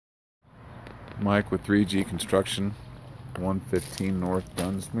Mike with 3G Construction, 115 North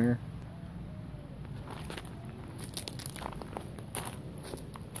Dunsmere.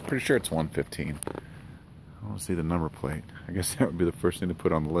 Pretty sure it's 115. I want to see the number plate. I guess that would be the first thing to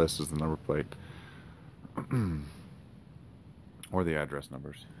put on the list, is the number plate. Or the address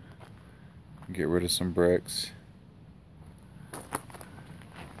numbers. Get rid of some bricks.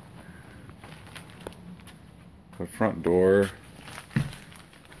 The front door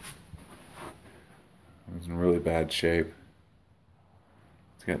is in really bad shape.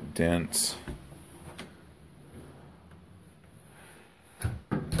 It's got dents.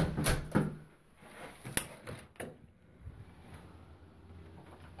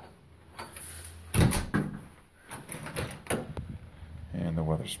 And the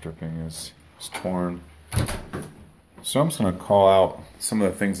weather stripping is torn. So I'm just going to call out some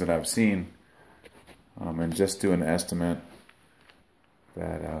of the things that I've seen and just do an estimate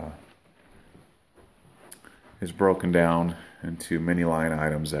that is broken down into many line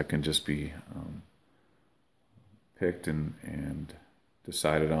items that can just be picked and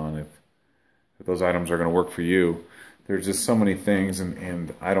decided on if those items are going to work for you. There's just so many things,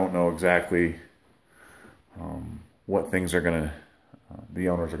 and I don't know exactly what things are going to the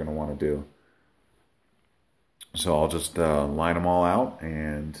owners are going to want to do. So I'll just line them all out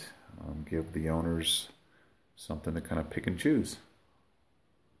and give the owners something to kind of pick and choose.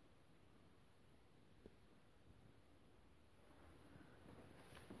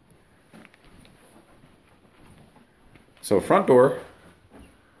 So front door,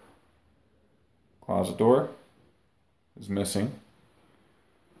 closet door is missing.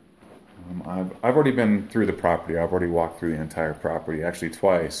 I've already been through the property. I've already walked through the entire property, actually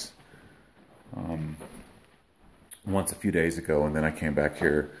twice. Once a few days ago, and then I came back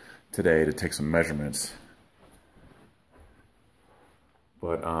here today to take some measurements.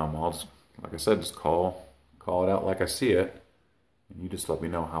 But I'll just, like I said, just call it out like I see it, and you just let me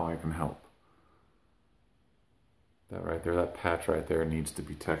know how I can help. That right there, that patch right there needs to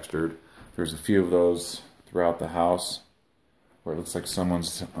be textured. There's a few of those throughout the house where it looks like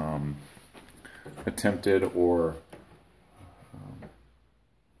someone's attempted or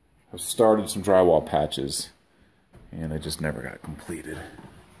have started some drywall patches, and they just never got completed.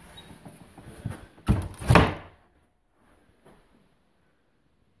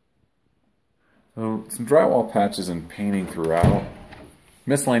 So some drywall patches and painting throughout.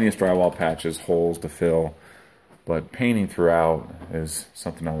 Miscellaneous drywall patches, holes to fill, but painting throughout is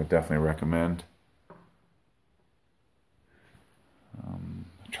something I would definitely recommend.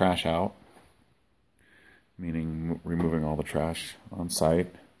 Trash out, meaning removing all the trash on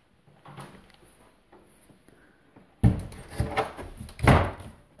site.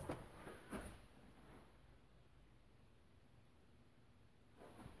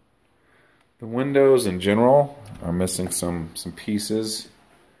 The windows in general are missing some pieces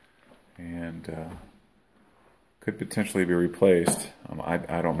and could potentially be replaced.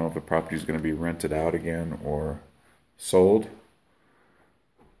 I don't know if the property is going to be rented out again or sold,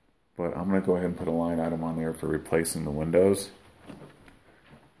 but I'm going to go ahead and put a line item on there for replacing the windows,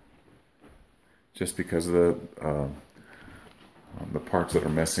 just because of the parts that are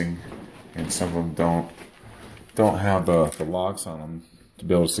missing, and some of them don't have the locks on them to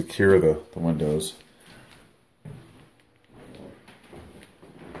be able to secure the windows.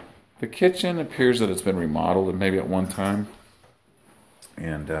 The kitchen appears that it's been remodeled maybe at one time,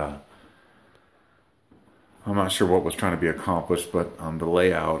 and I'm not sure what was trying to be accomplished, but the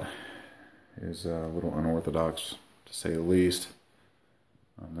layout is a little unorthodox, to say the least.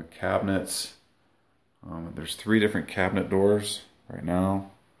 The cabinets, there's 3 different cabinet doors right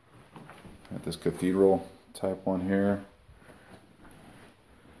now. Got this cathedral type one here.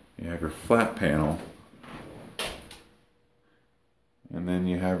 You have your flat panel, and then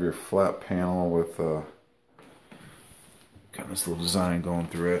you have your flat panel with got this little design going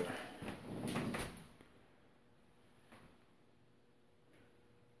through it.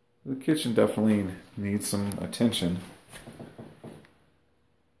 The kitchen definitely needs some attention,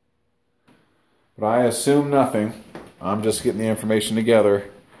 but I assume nothing. I'm just getting the information together,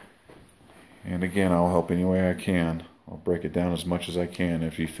 and again, I'll help any way I can. I'll break it down as much as I can.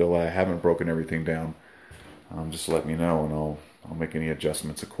 If you feel I haven't broken everything down, just let me know, and I'll make any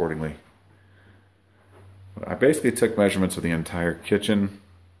adjustments accordingly. But I basically took measurements of the entire kitchen,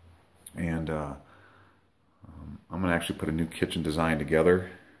 and I'm going to actually put a new kitchen design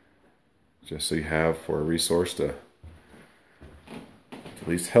together, just so you have for a resource to at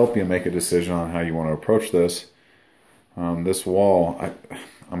least help you make a decision on how you want to approach this. This wall,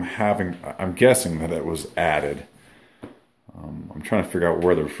 I'm guessing that it was added. I'm trying to figure out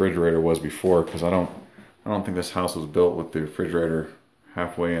where the refrigerator was before, because I don't think this house was built with the refrigerator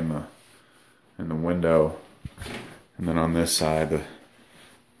halfway in the window, and then on this side the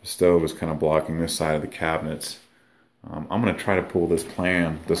stove is kind of blocking this side of the cabinets. I'm going to try to pull this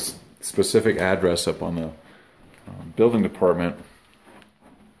plan, this specific address up on the building department,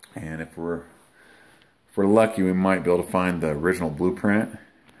 and if we're lucky, we might be able to find the original blueprint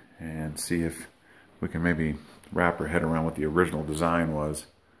and see if we can maybe wrap our head around what the original design was.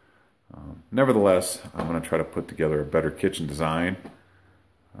 Nevertheless, I'm going to try to put together a better kitchen design,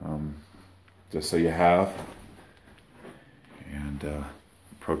 just so you have, and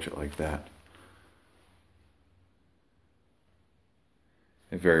approach it like that.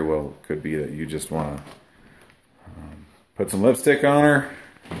 It very well could be that you just want to put some lipstick on her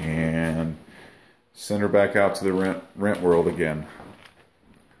and send her back out to the rent world again,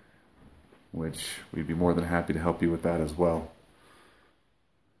 which we'd be more than happy to help you with that as well.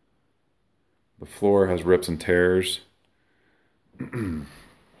 The floor has rips and tears.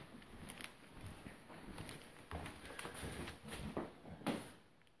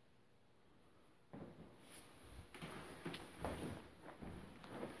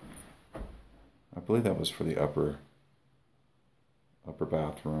 I believe that was for the upper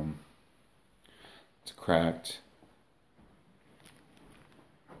bathroom. It's cracked.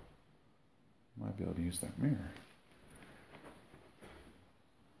 Might be able to use that mirror.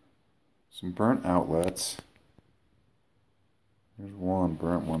 Some burnt outlets. There's one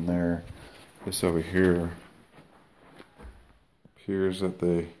burnt one there. This over here appears that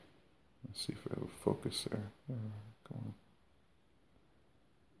they, let's see if I have a focus there. Come on.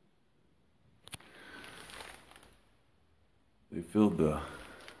 They filled the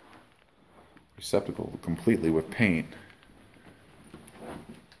receptacle completely with paint.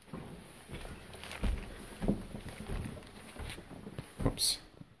 Oops,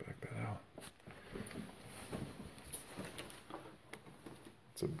 back that out.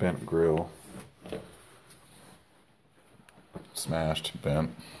 It's a bent grill. Smashed,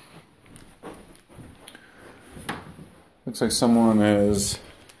 bent. Looks like someone has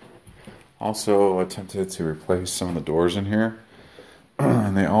also attempted to replace some of the doors in here.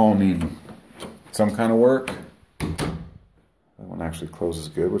 And they all need some kind of work. That one actually closes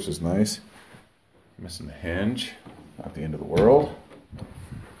good, which is nice. Missing the hinge. Not the end of the world.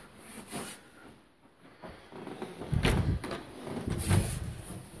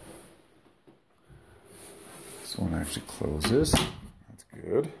 This one actually closes. That's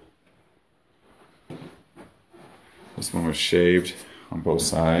good. This one was shaved on both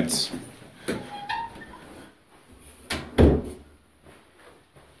sides.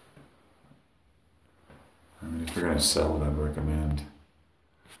 If you're going to sell it, I'd recommend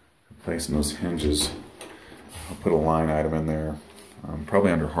replacing those hinges. I'll put a line item in there,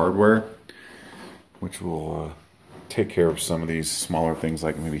 probably under hardware, which will take care of some of these smaller things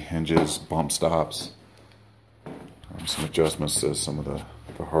like maybe hinges, bump stops, some adjustments to some of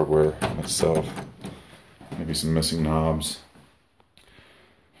the hardware itself, maybe some missing knobs.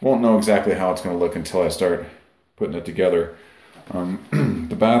 Won't know exactly how it's going to look until I start putting it together.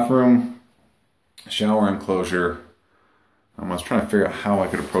 The bathroom, shower enclosure, I was trying to figure out how I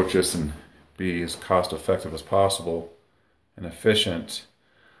could approach this and be as cost effective as possible and efficient.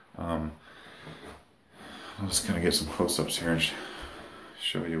 I'm just going to get some close-ups here and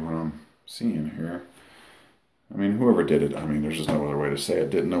show you what I'm seeing here. I mean, whoever did it, I mean, there's just no other way to say it,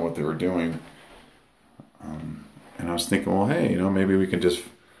 didn't know what they were doing. And I was thinking, well, hey, you know, maybe we can just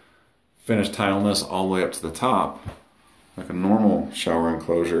finish tiling this all the way up to the top, like a normal shower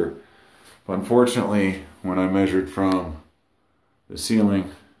enclosure. But unfortunately, when I measured from the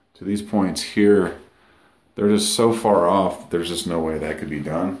ceiling to these points here, they're just so far off, there's just no way that could be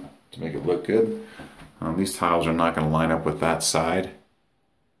done to make it look good. These tiles are not going to line up with that side.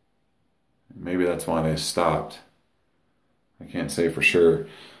 Maybe that's why they stopped. I can't say for sure,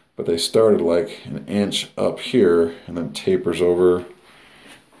 but they started like an inch up here and then tapers over,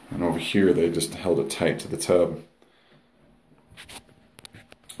 and over here they just held it tight to the tub.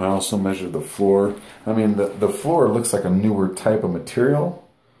 I also measured the floor. I mean, the floor looks like a newer type of material.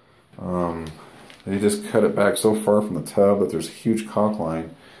 They just cut it back so far from the tub that there's a huge caulk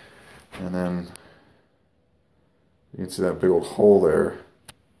line, and then you can see that big old hole there.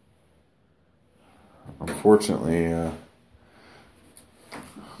 Unfortunately,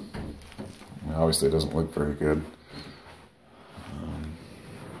 obviously it doesn't look very good.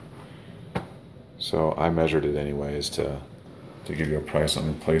 So I measured it anyways to give you a price on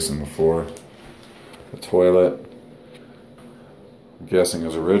replacing the floor. The toilet, I'm guessing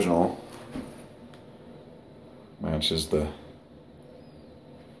is original. Matches the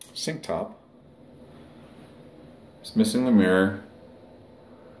sink top. It's missing the mirror,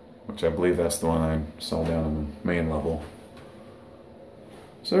 which I believe that's the one I saw down in the main level.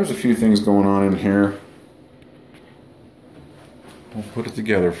 So there's a few things going on in here. We'll put it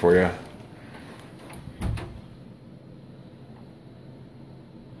together for you.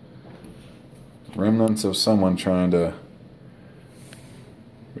 Remnants of someone trying to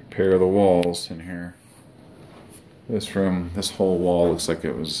repair the walls in here. This room, this whole wall looks like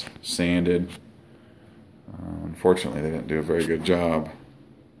it was sanded. Unfortunately, they didn't do a very good job.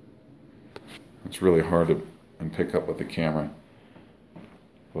 It's really hard to pick up with the camera,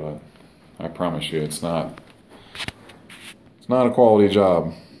 but I promise you, it's not a quality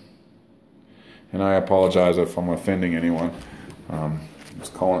job. And I apologize if I'm offending anyone. I'm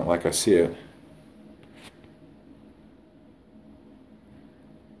just calling it like I see it.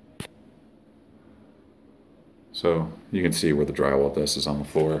 So you can see where the drywall dust is on the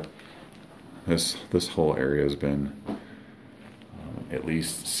floor. This whole area has been at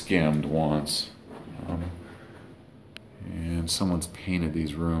least skimmed once. And someone's painted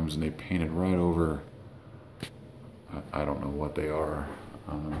these rooms, and they painted right over, I don't know what they are.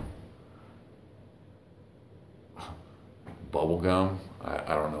 Bubble gum?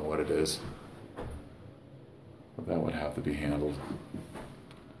 I don't know what it is. But that would have to be handled,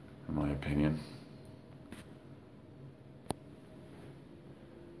 in my opinion.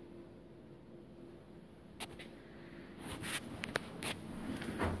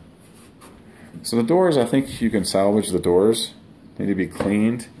 So the doors, I think you can salvage the doors. They need to be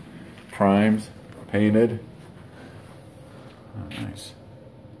cleaned, primed, painted. Oh, nice.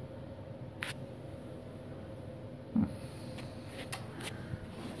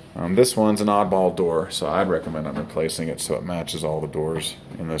 This one's an oddball door, so I'd recommend I'm replacing it so it matches all the doors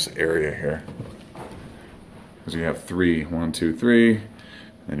in this area here. Because you have three, 1, 2, 3,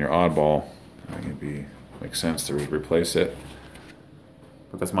 and your oddball. I think it'd make sense to replace it.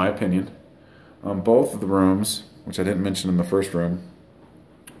 But that's my opinion. Both of the rooms, which I didn't mention in the first room,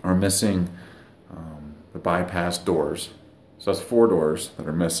 are missing the bypass doors. So that's 4 doors that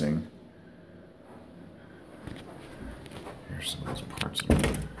are missing. Here's some of those parts that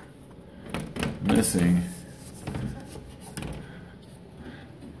are missing.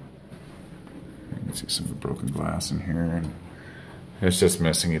 You can see some of the broken glass in here, and it's just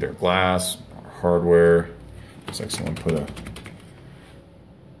missing either glass or hardware. Looks like someone put a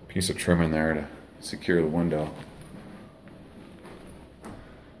piece of trim in there to secure the window.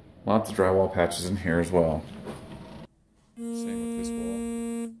 Lots of drywall patches in here as well. Same with this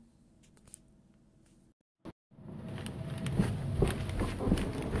wall.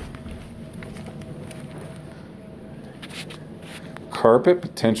 Carpet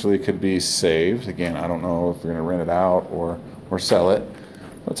potentially could be saved. Again, I don't know if we're going to rent it out or sell it.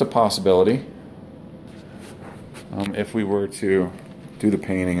 That's a possibility. If we were to do the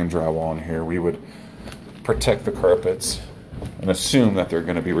painting and drywall in here, we would protect the carpets and assume that they're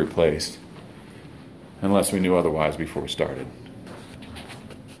going to be replaced, unless we knew otherwise before we started.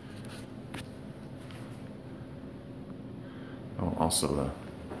 Oh, also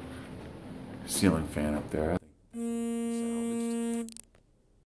the ceiling fan up there.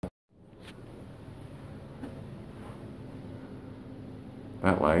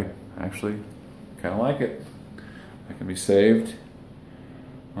 That light, actually, kind of like it. That can be saved.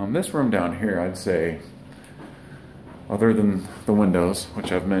 This room down here, I'd say, other than the windows, which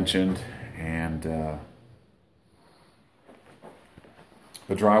I've mentioned, and the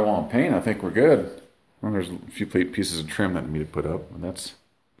drywall and paint, I think we're good. Well, there's a few pieces of trim that need to put up, and that's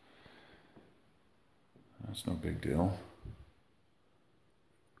no big deal.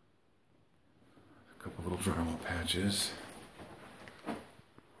 A couple little drywall patches.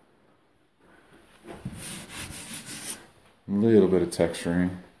 A little bit of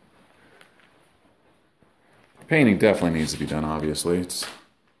texturing. Painting definitely needs to be done, obviously. It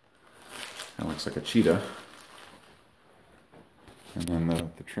looks like a cheetah. And then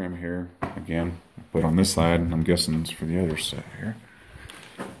the trim here, again, put on this side, and I'm guessing it's for the other side here.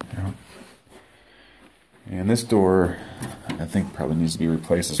 Yeah. And this door, I think, probably needs to be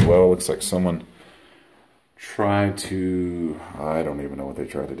replaced as well. Looks like someone tried to, I don't even know what they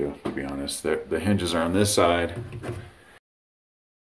tried to do, to be honest. The hinges are on this side,